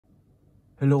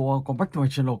Hello, welcome back to my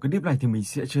channel. Cái clip này thì mình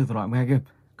sẽ chơi thể loại 12 game.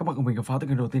 Các bạn cùng mình khám phá từ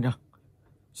game đầu tiên nha.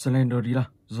 Slendrina,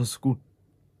 The School.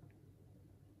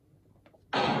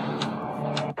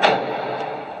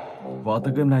 Và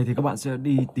từ game này thì các bạn sẽ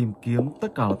đi tìm kiếm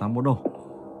tất cả là 8 món đồ.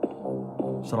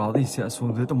 Sau đó thì sẽ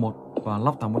xuống dưới tầng 1 và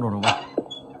lắp 8 món đồ đó vào.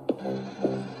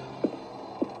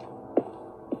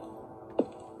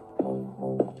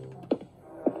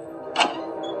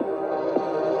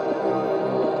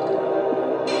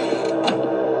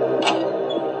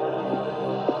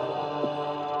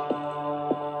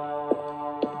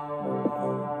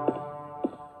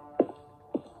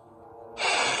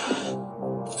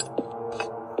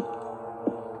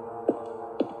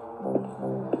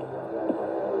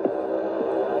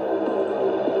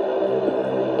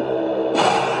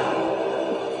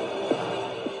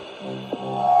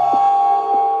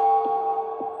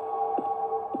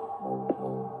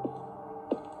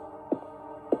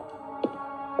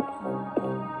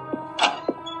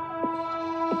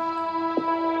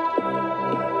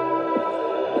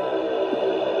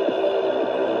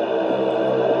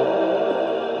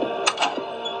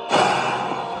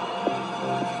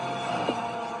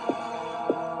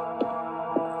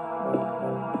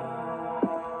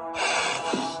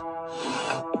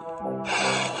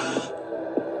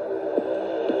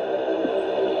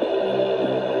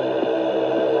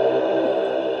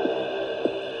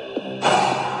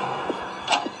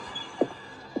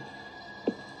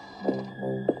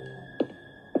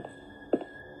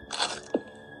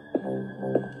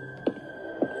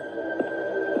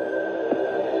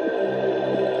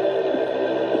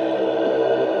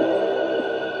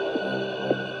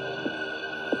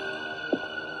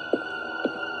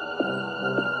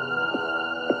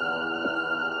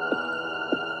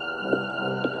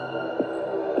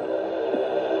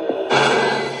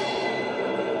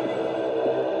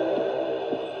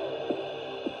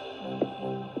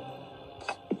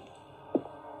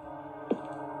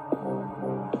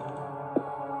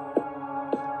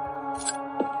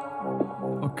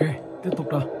 Ok, tiếp tục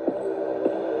nào.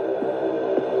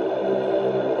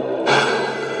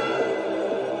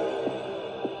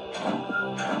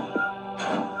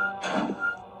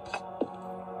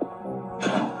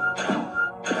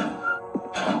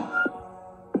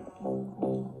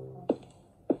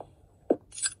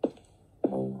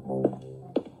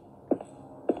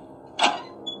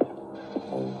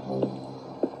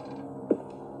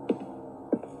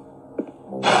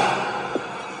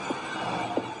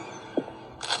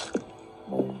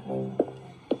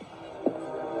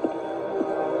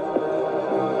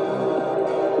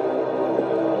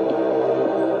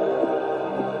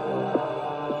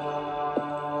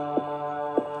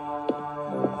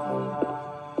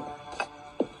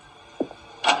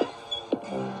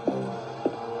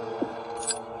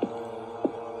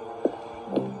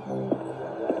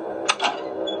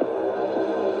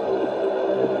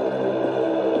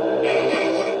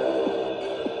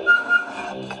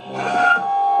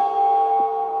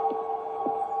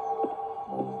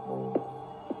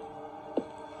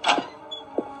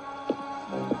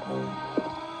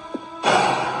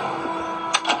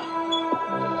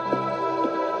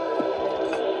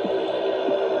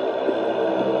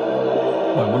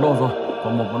 Bảy món đồ rồi,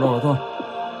 còn một món đồ nữa thôi.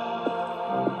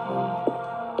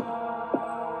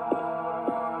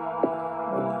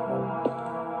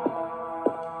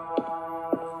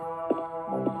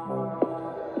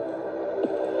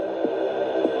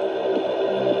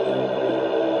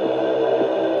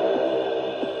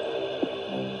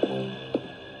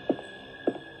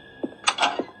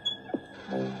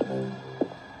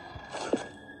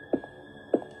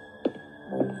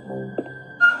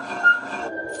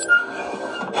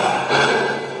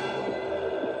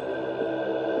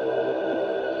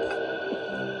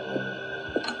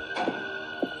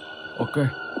 Ok,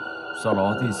 sau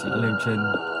đó thì sẽ lên trên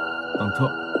tầng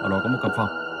thượng, ở đó có một căn phòng.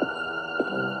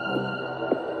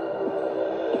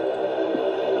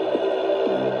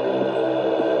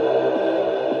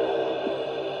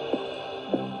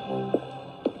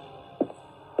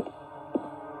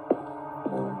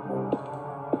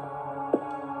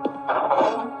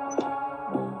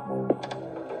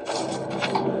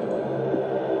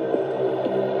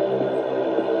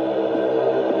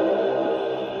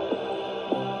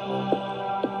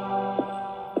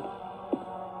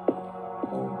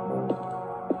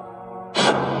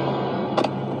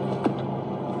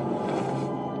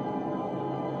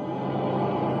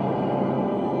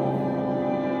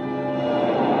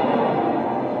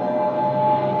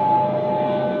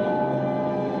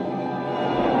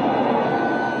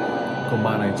 Còn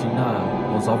bạn này chính là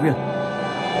một giáo viên.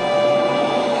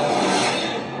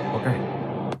 Ok.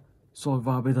 Rồi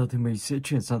và bây giờ thì mình sẽ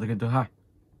chuyển sang tới game thứ hai.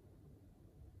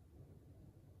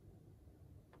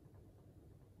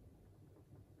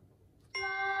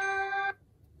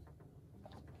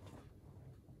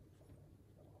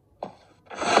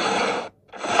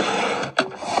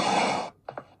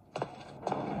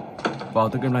 Vào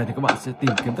tựa game này thì các bạn sẽ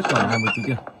tìm kiếm tất cả là 20 túi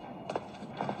tiền.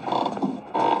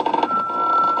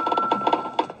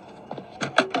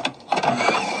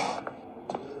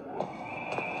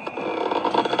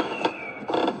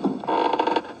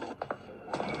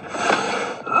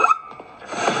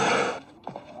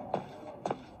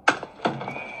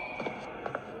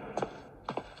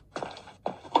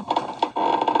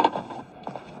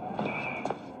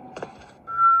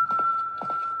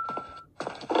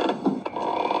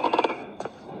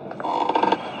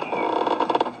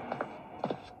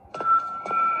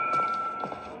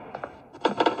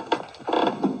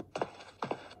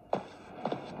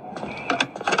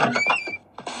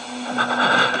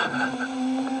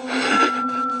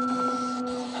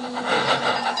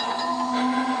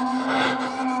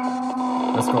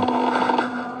 Let's go.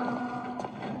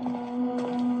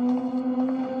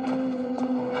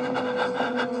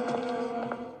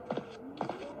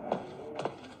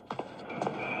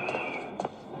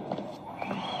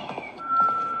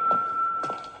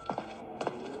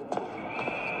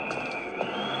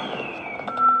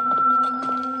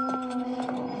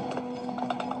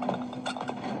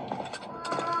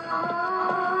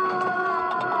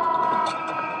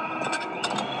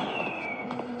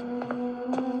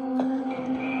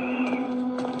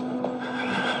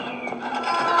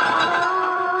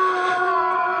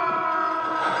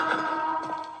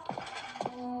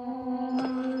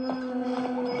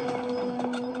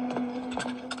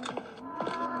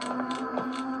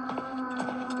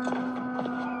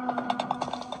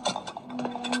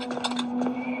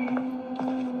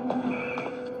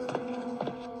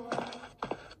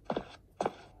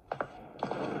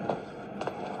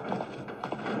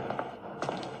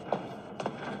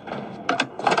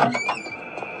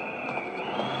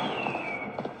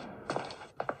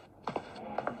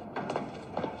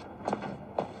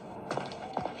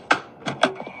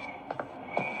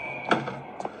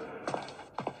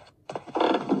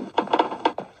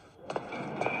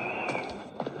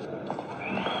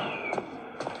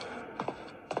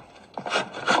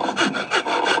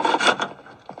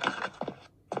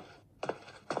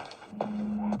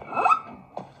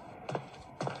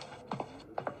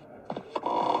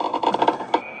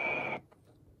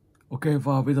 Ok,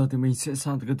 và bây giờ thì mình sẽ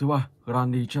sang cái thứ ba,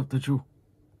 Granny Chapter 2.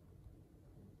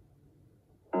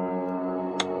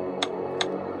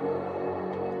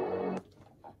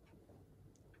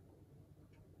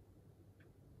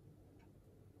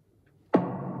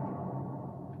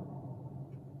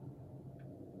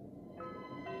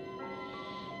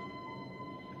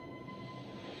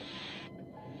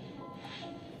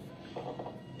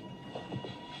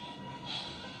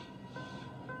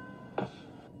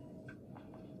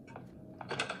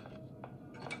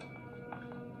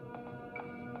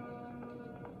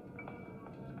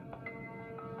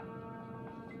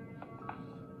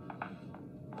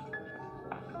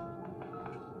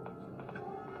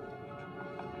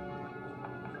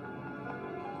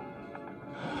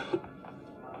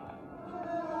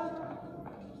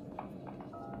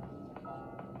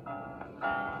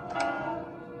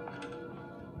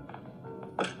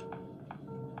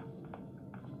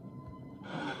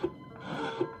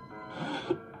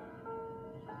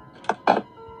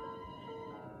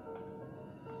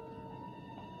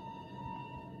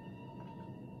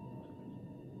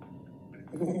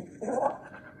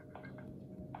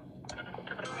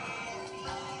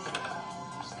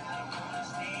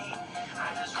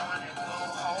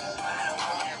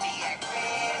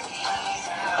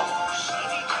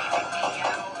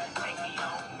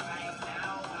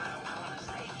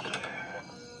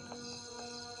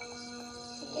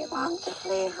 Want to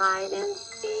play hide and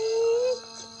seek?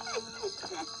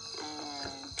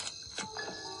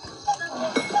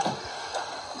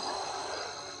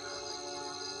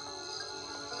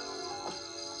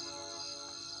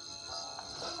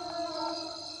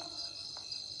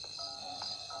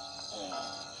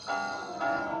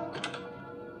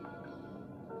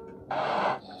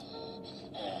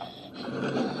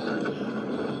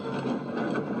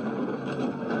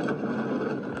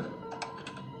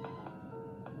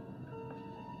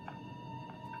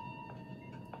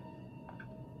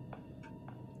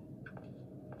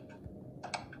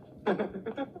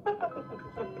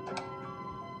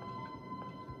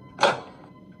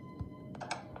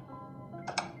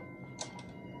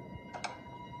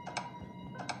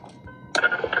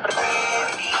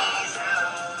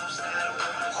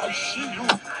 I see you.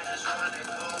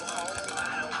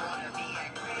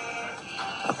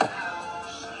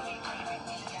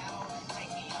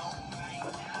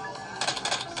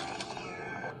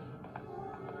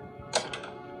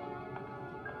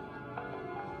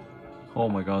 Oh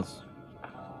my god.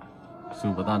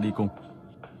 Sue và ta đi cùng.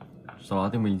 Sau đó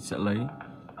thì mình sẽ lấy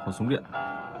khẩu súng điện.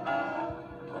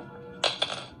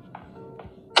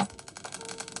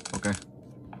 Ok.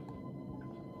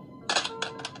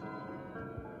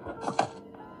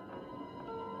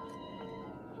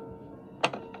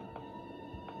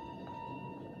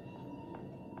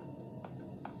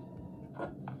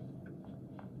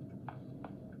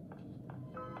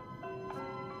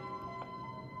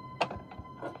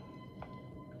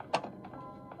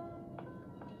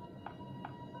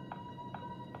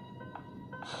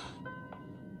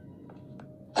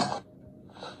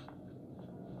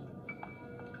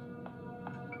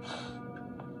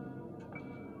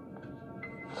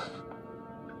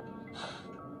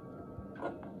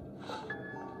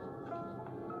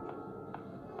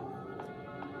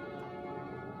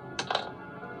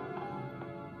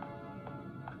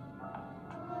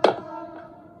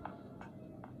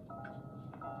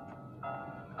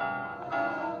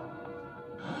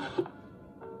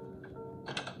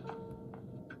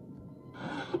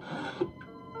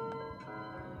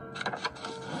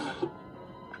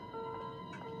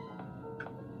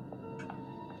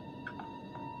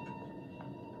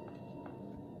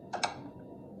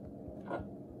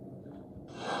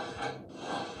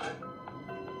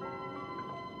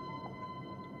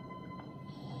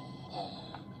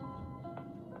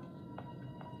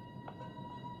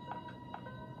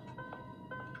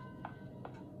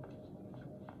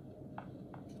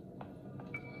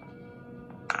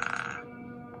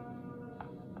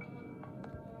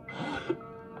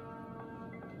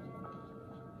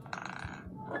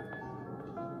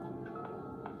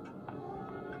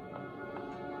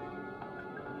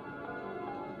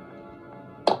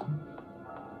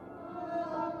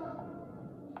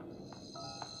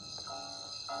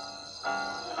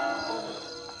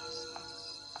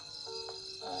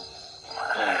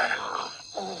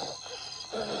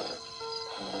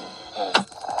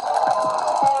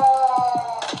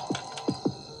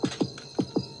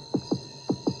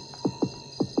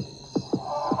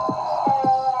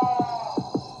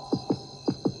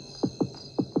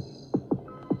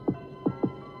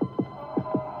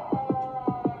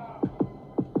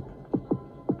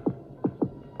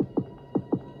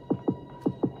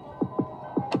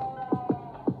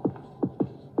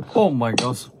 Oh my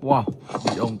god, wow,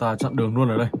 bị ông ta chặn đường luôn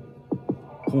ở đây.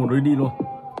 Không có lối đi luôn.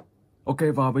 Ok,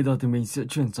 và bây giờ thì mình sẽ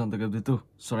chuyển sang tựa game thứ tư,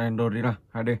 Slendrina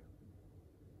 2D.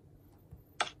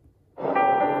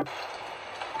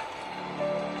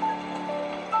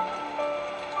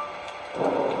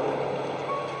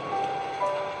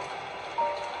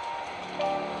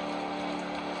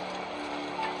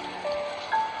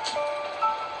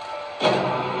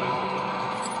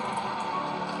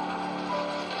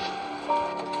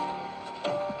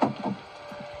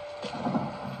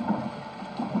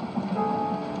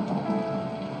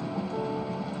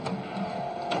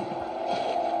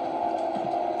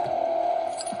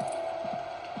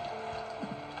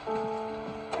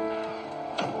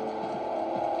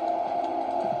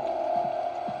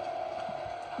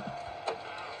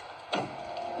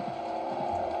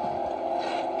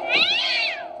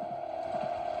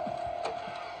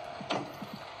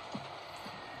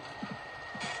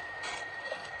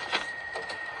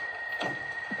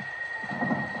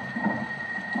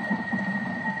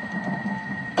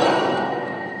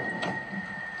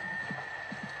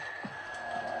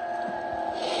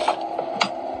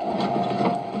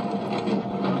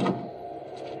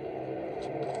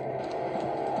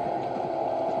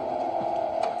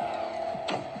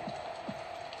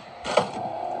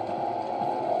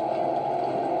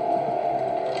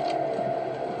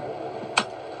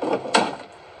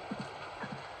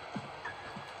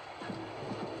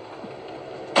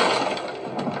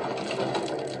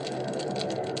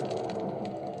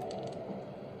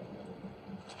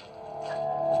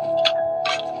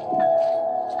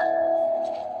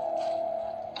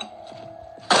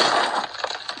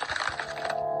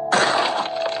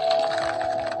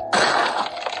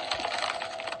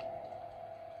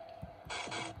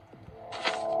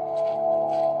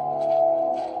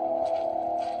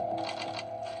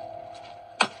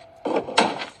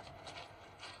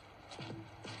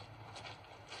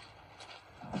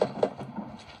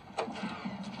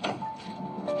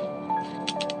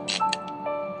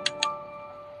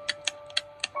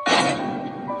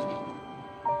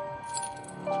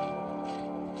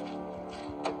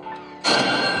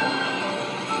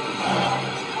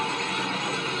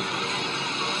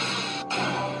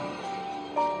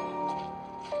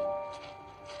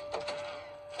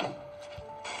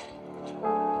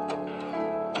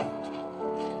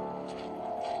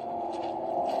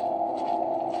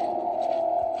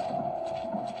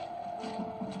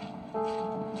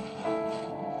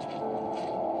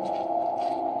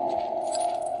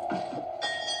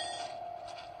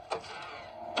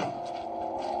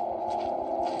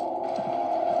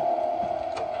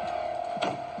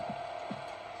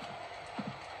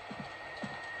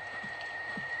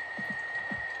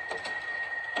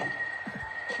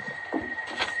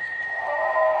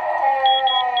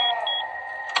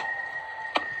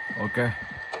 Ok.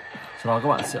 Sau đó các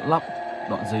bạn sẽ lắp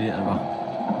đoạn dây điện vào.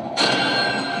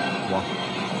 Wow.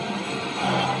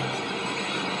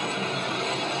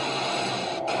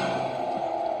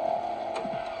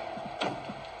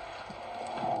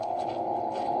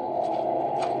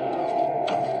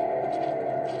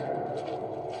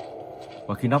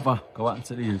 Và khi lắp vào, các bạn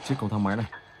sẽ đi được chiếc cầu thang máy này.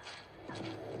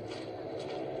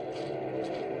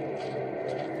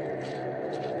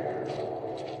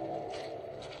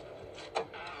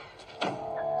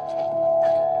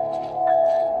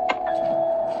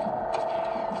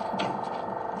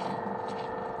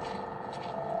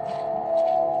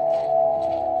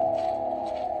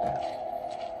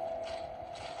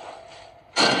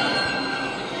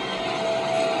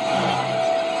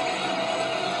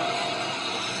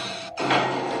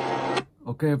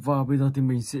 Ok, và bây giờ thì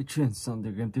mình sẽ chuyển sang tựa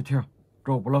game tiếp theo,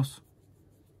 Roblox.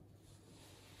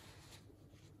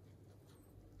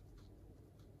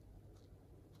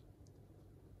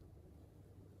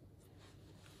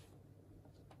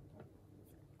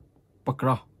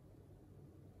 Parkour.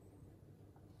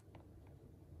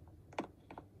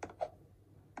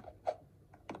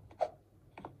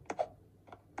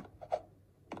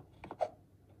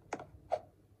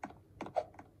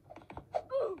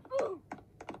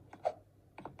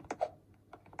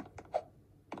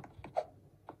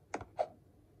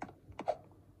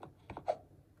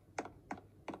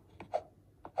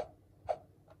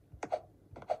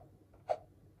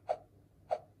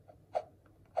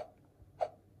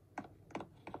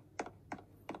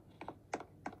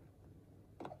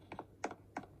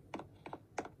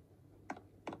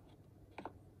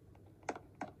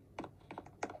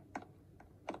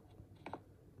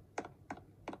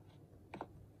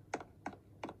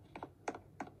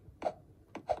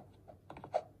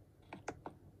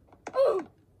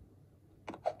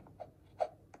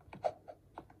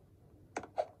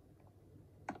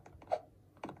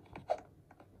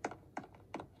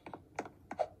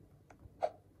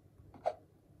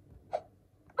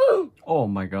 Oh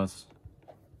my gosh.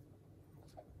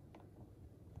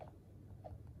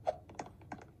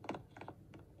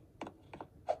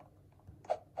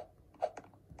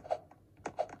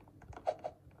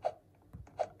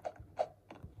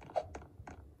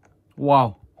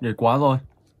 Wow, nhảy quá rồi.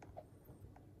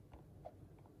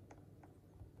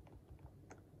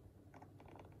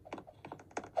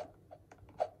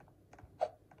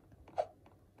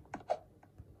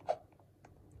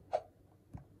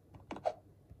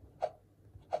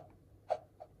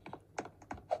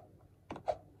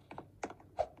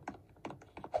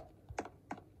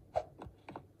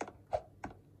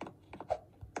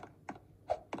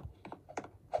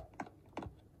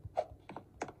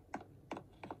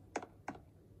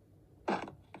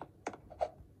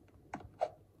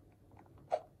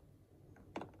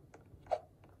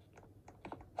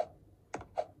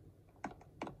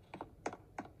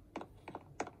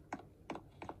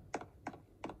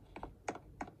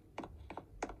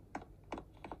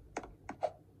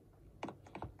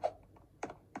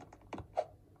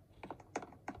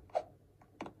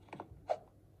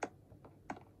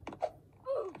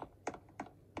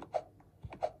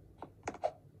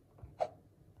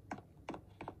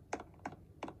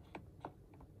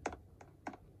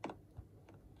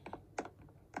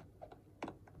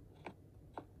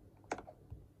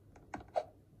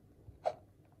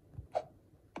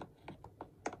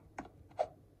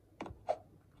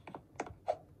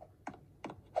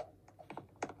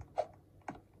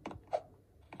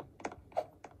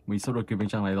 Mình sắp đuổi kịp bên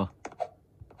trang này rồi.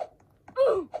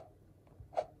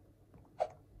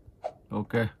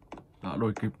 Ok, đã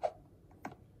đuổi kịp.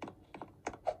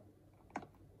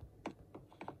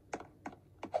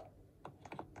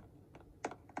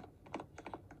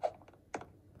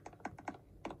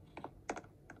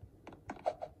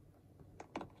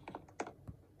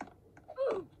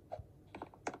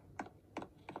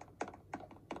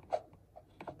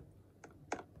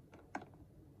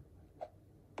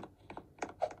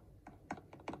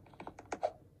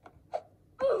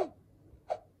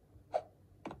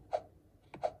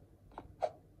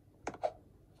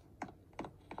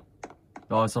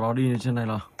 Rồi sau đó đi lên trên này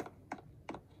là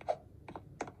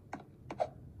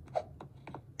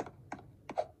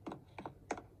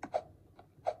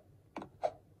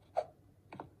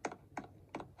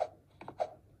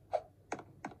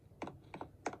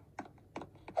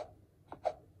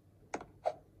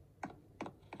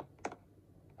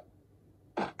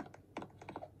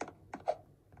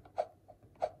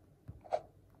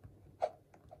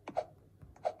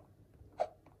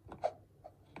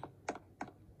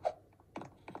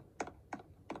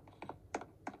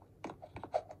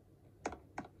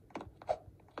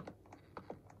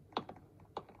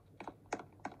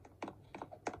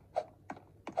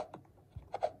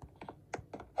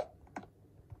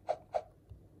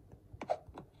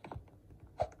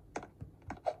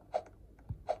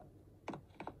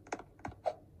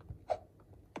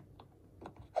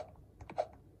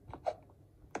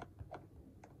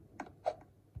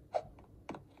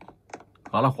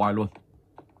khá là khoái luôn.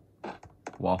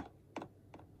 Wow.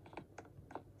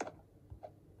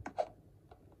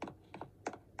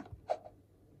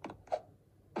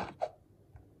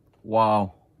 Wow,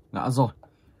 ngã rồi.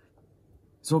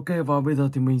 Rồi ok, và bây giờ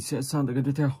thì mình sẽ sang tới cái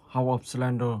tiếp theo, House of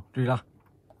Slendrina,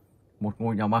 một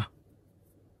ngôi nhà ma.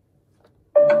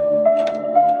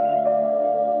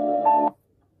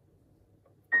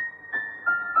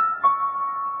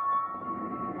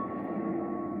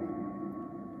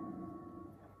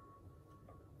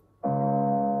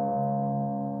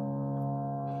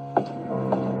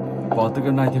 Và từ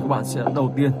game này thì các bạn sẽ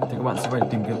đầu tiên thì các bạn sẽ phải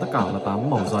tìm kiếm tất cả là 8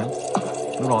 mẩu giấy.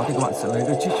 Lúc đó thì các bạn sẽ lấy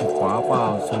được chiếc chìa khóa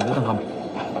vào xuống dưới tầng hầm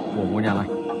của ngôi nhà này.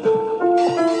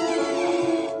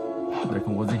 Đây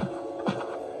không có gì.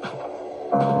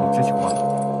 Một chiếc chìa khóa.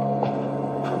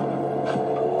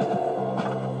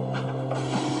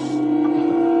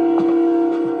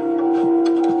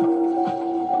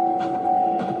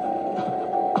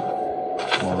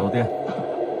 Màu đầu tiên.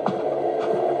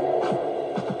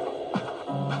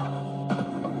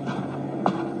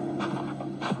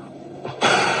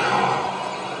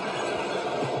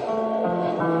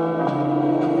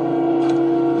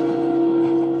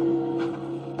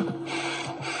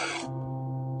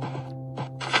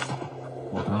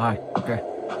 Màu thứ hai, ok.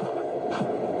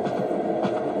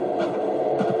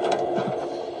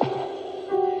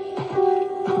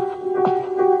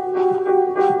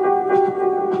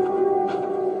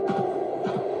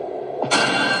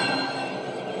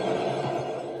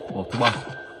 Màu thứ ba.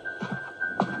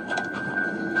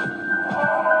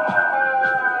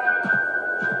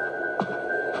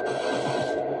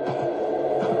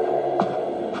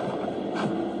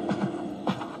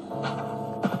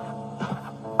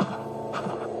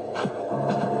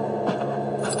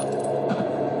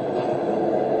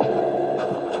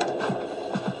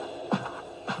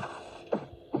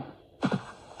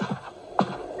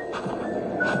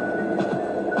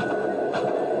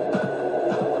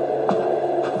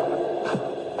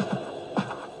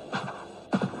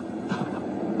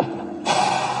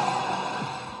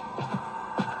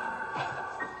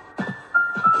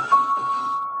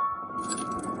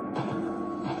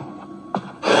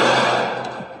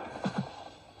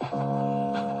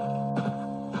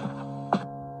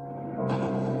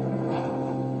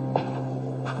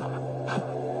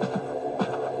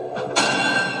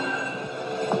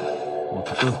 Màu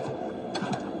thứ tư.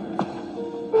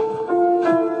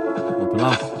 Màu thứ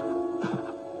năm.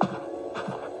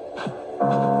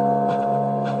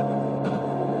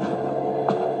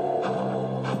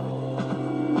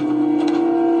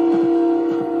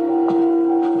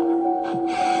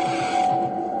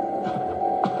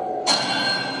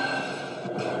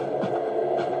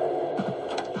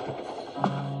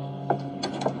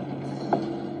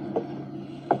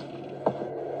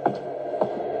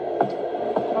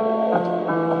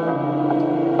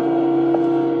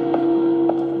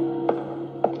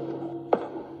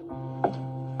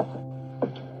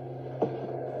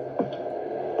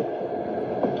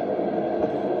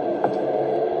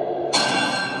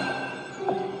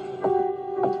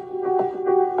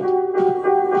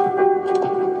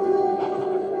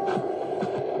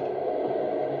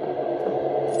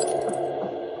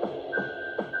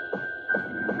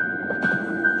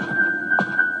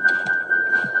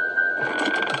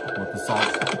 Màu thứ sáu.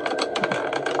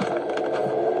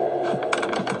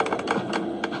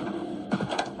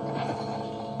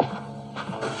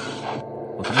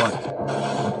 Màu thứ bảy.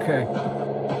 Ok.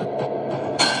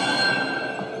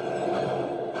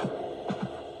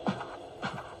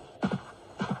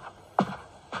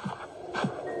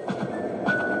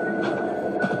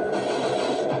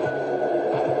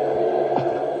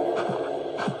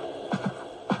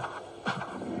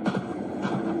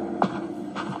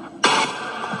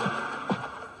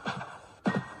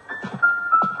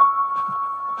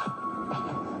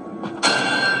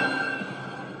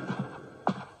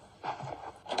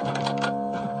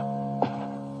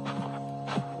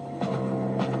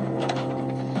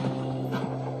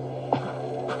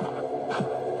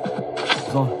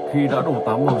 Rồi, khi đã đủ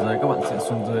 8 mẩu giấy, các bạn sẽ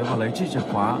xuống dưới và lấy chiếc chìa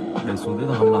khóa để xuống dưới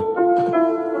tầng hầm nào.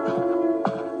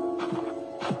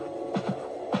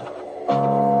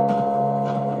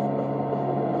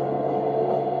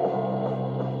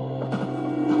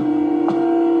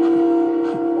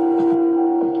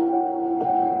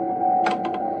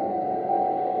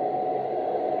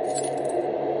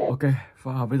 Ok,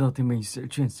 và bây giờ thì mình sẽ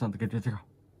chuyển sang cái tiếp theo,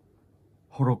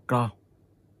 Horror Cloud.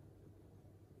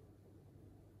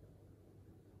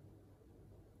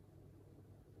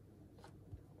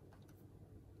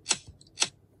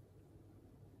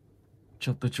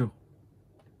 Chapter 2.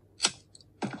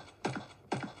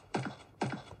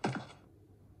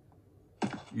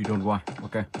 You don't why.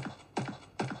 Ok.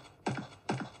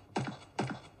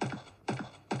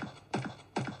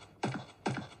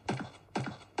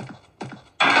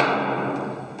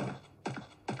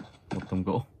 Một tấm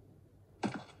gỗ.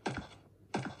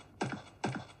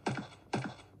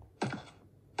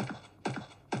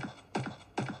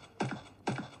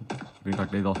 Viên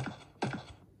gạch đây rồi.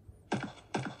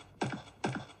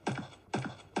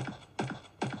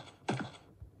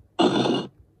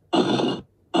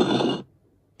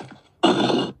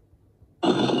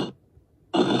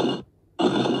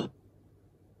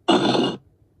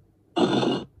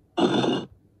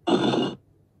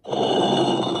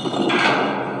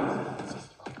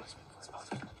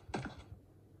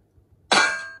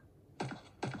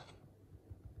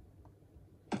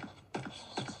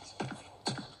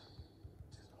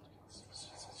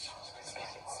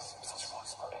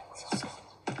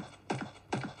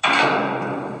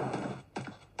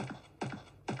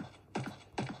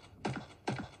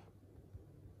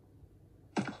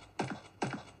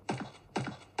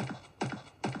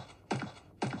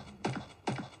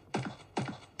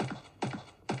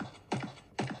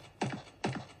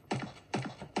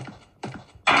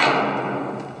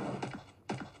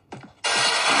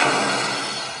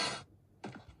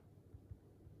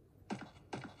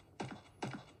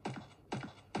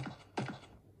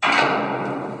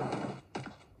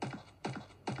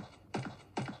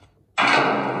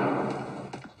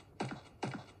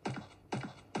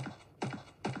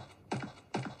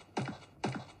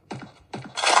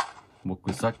 Một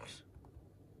quyển sách.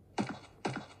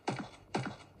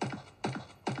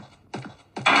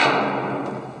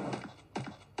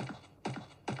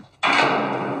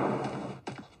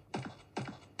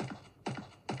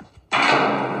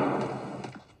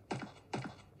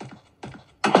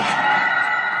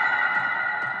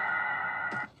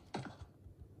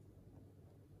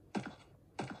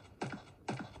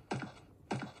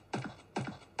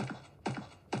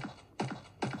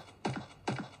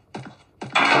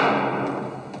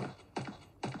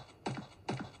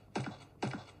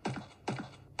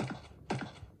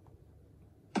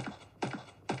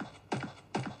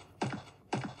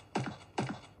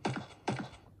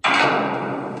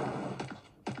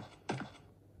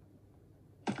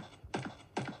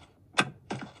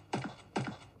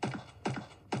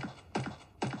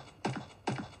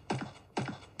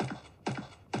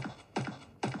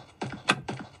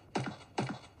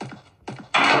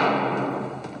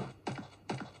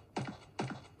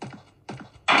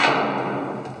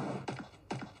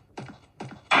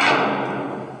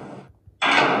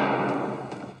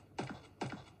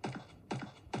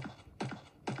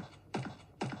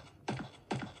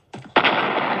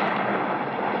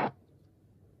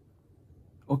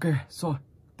 Ok, rồi,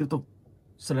 tiếp tục.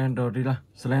 Slendrina,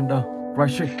 Slender,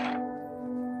 Rising.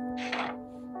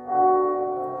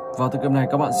 Vào tựa game này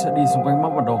các bạn sẽ đi xung quanh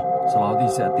map bản đồ, sau đó thì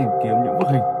sẽ tìm kiếm những bức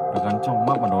hình được gắn trong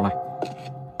map bản đồ này.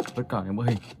 Tất cả những bức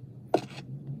hình.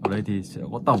 Ở đây thì sẽ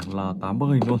có tổng là 8 bức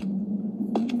hình luôn.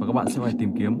 Và các bạn sẽ phải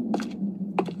tìm kiếm.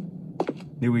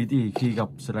 Lưu ý thì khi gặp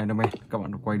Slenderman, các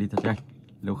bạn quay đi thật nhanh.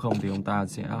 Nếu không thì ông ta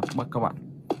sẽ bắt các bạn.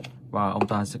 Và ông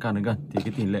ta sẽ càng đến gần thì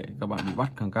cái tỷ lệ các bạn bị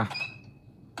bắt càng cao.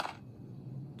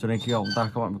 Cho nên khi gặp ông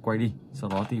ta các bạn phải quay đi. Sau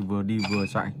đó thì vừa đi vừa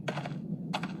chạy.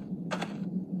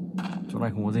 Chỗ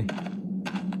này không có gì.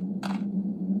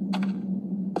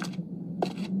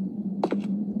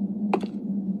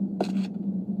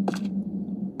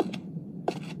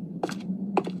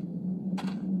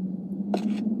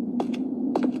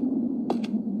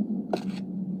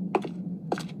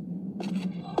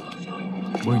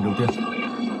 Bức hình đầu tiên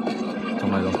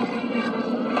trong này rồi.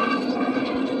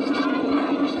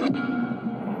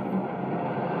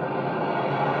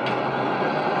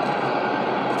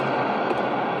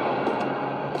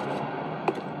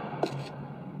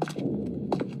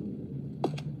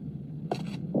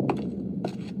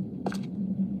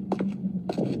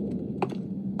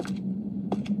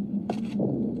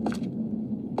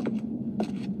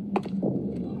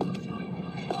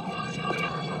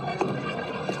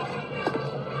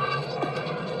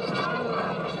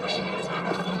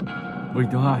 Bình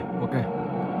thứ hai, ok.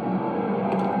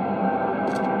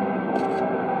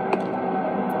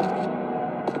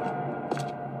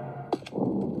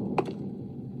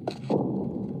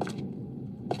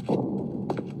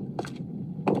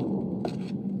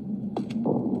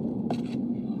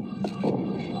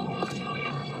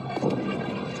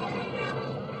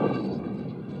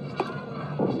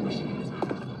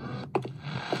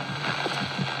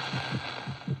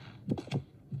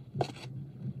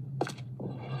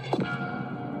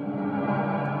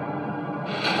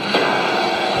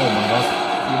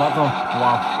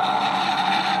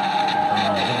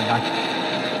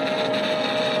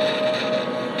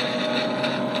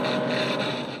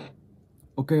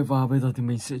 và bây giờ thì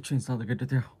mình sẽ chuyển sang cái tiếp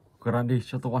theo, Grandi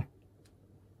Chapter 1.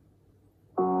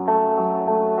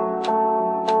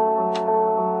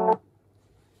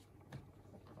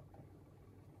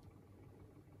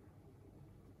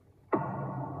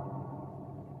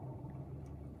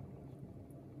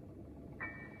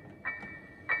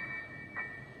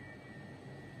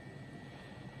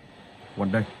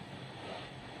 One day.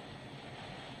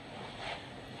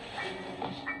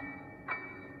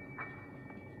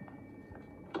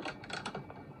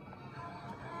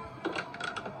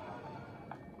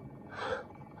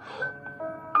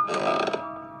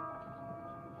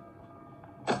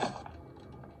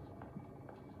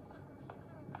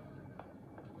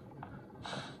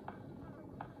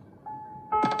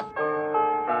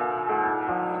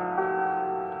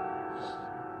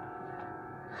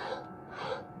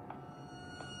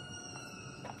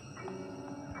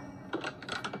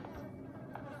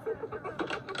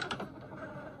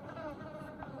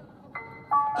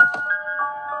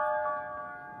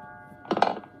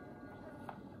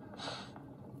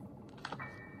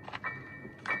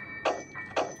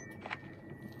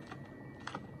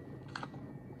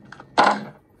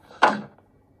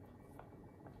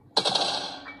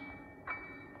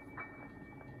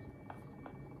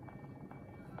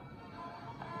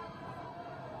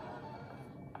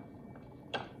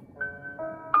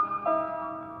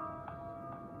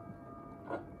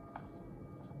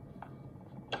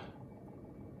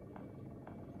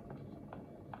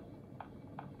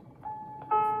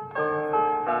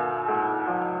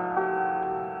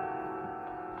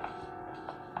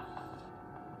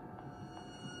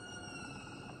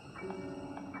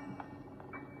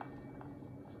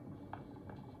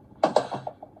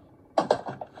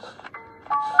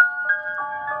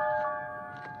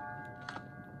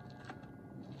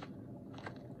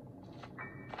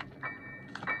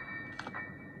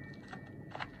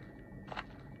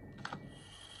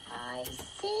 I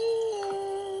see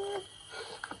you.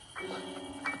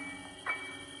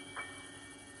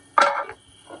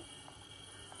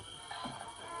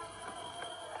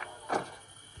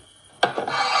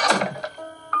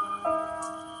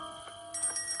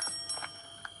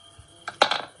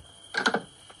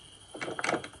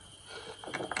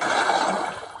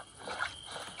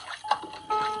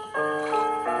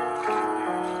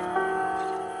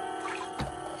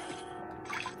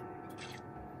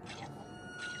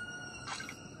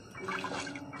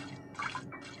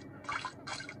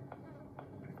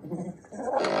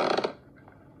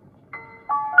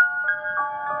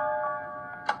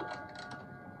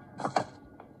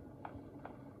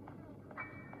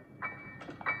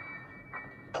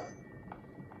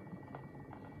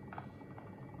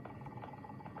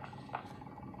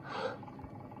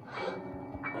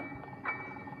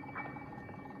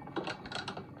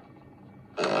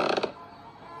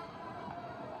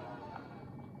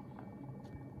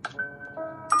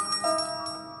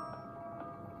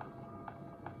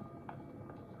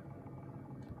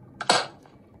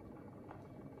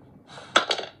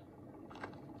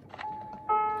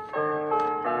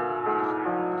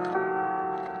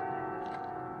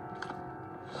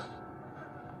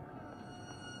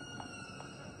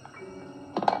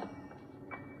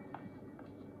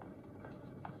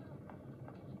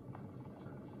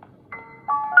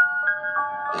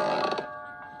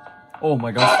 Oh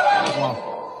my god. Wow.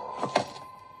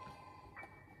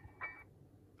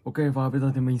 Ok, và bây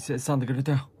giờ thì mình sẽ sang tới cái tiếp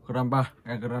theo, Grand 3,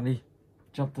 Grandi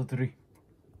Chapter 3.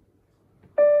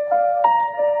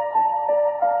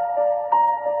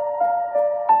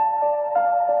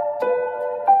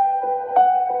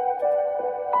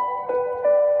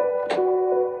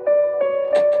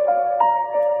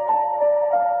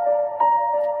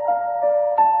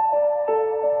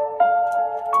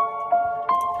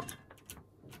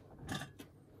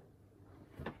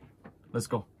 Let's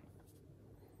go.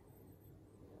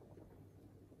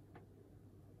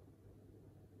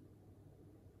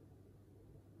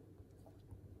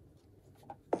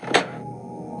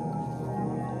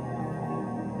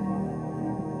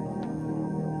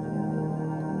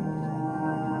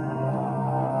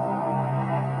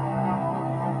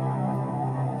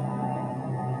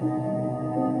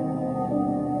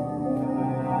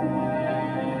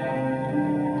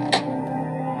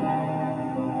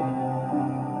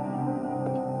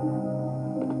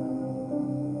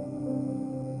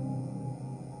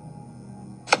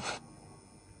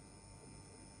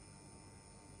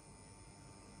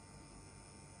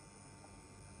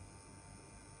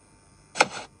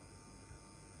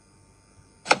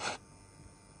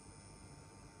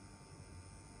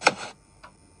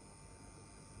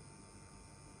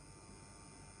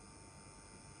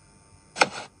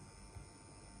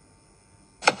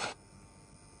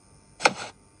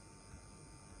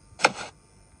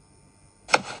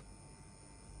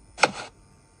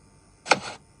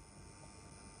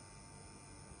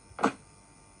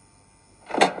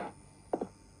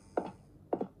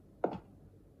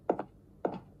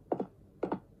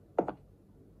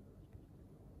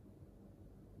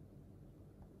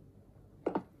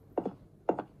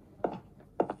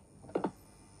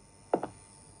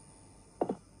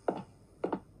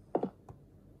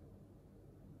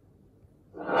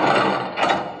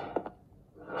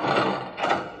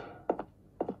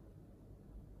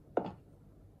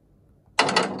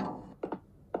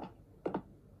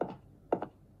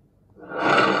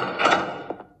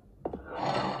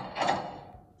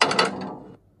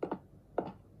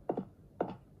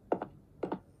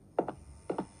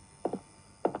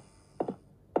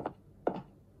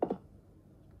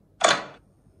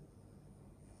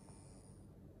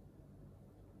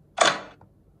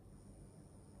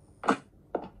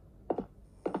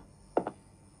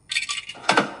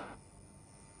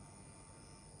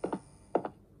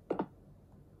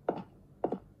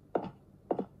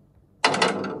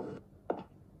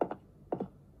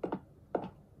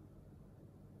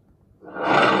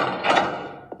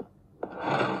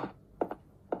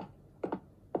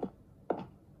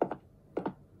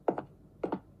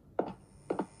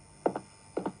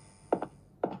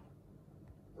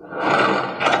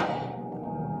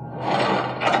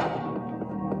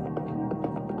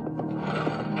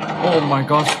 my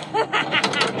god.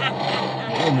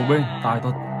 Ở một bên, tài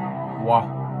thật. Wow.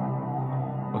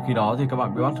 Và khi đó thì các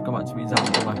bạn bị bắt, các bạn sẽ bị giam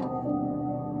ở trong này.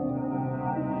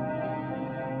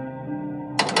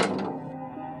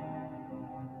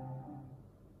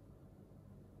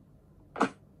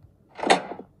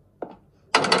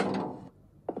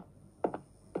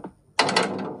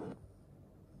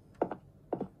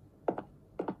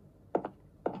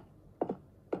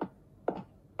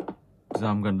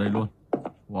 Giam gần đây luôn.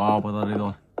 Wow, vào ra đây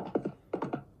rồi.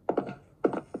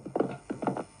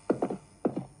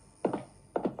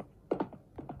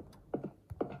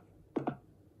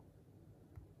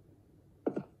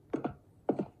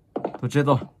 Tôi chết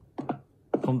rồi.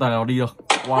 Không tài nào đi được.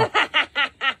 Wow.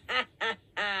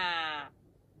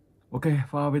 Ok,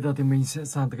 và bây giờ thì mình sẽ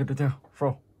sang tới cái tiếp theo.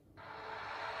 Pro.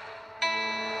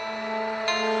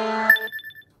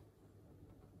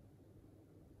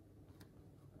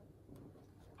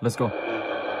 Let's go.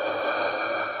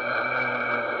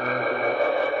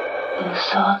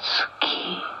 嘘つき。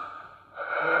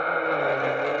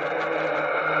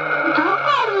どこ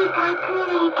に隠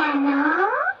れたの？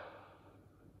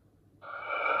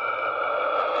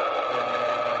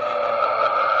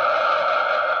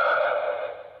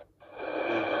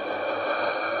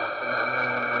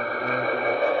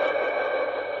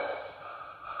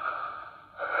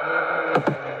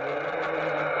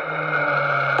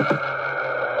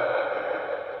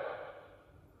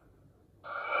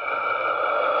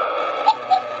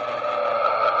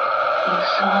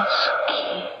嘘つき。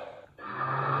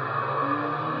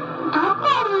どこ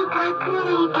に隠れ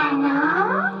たの？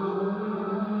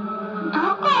ど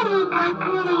こに隠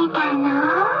れたの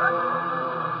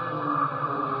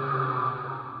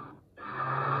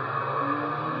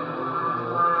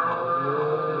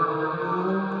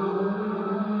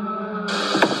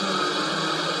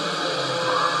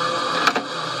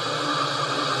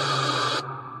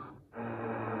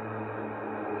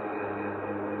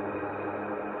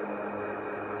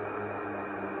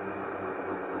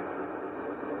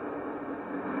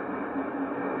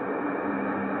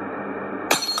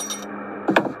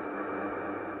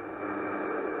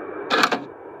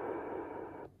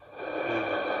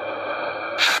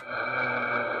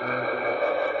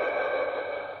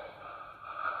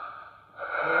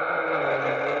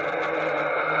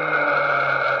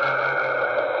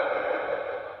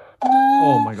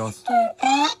Oh my god.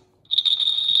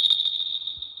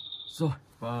 Rồi,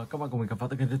 và các bạn cùng mình khám phá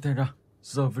tới cái tiếp theo nào.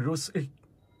 The Virus X.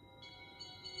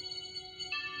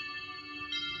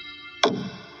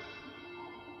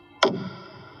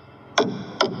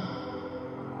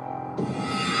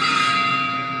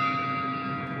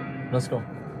 Let's go.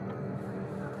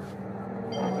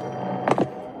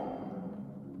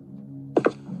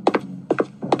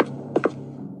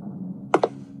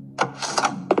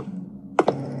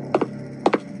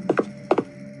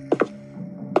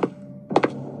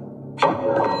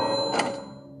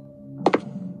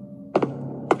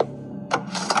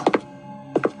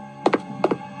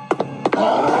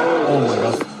 Oh my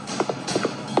god.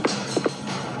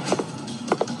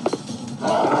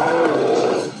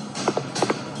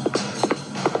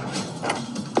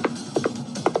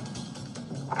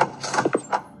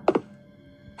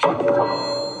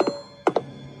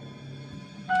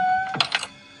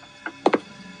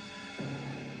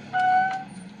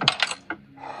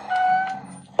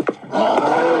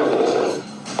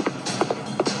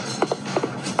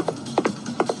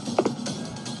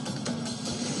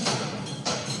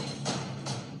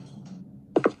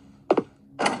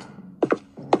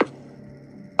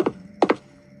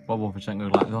 Buộc phải chạy ngược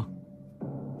lại thôi.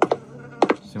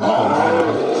 Xem có còn ai được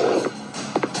không.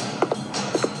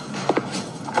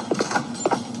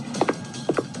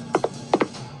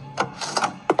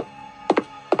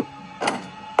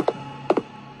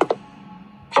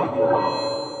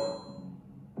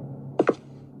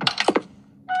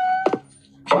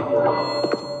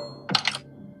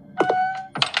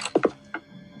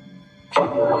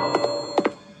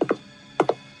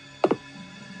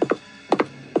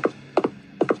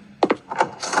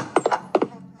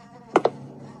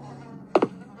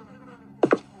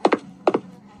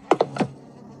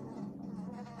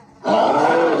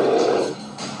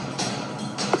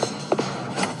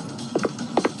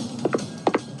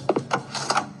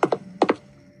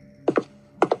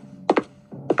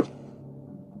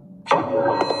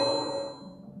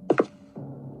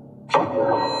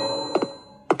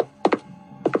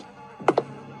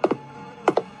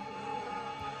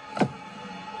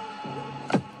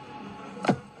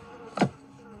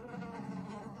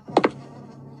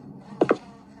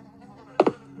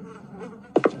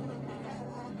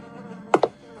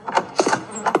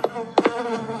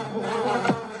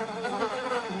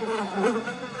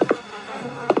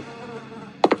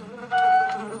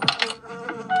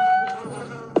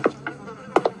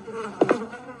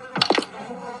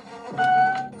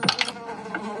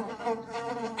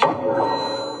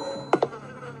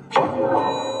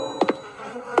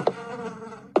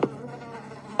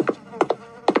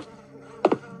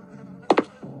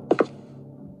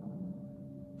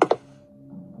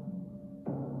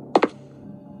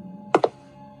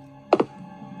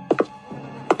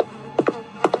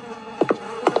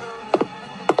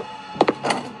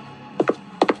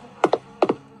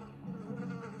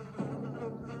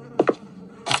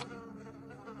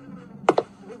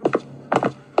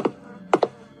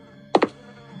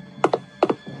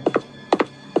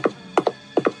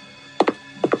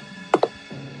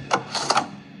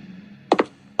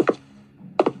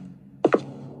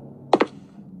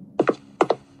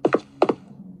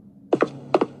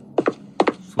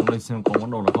 xem có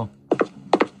món đồ nào không.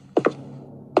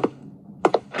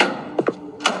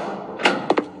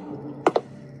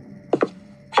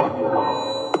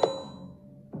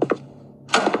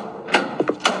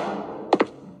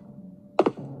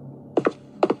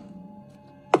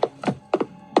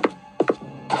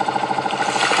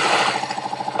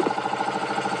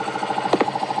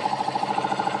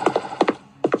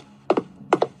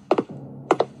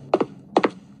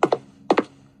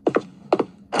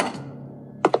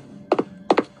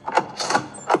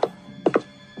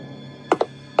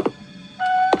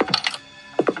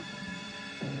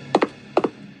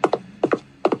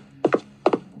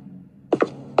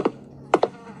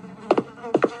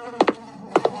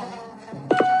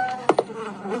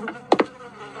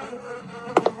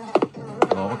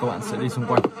 Các bạn sẽ đi xung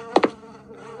quanh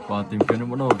và tìm kiếm những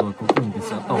món đồ, rồi cuối cùng thì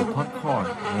sẽ tẩu thoát khỏi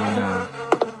ngôi nhà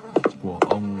của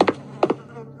ông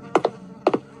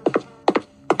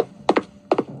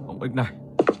X này.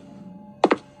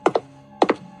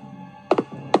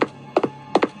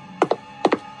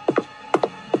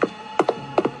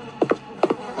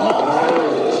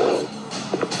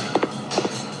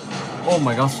 Oh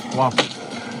my gosh, wow.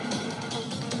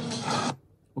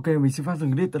 Ok, mình xin phép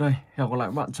dừng clip tại đây. Hẹn gặp lại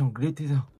các bạn trong clip tiếp theo.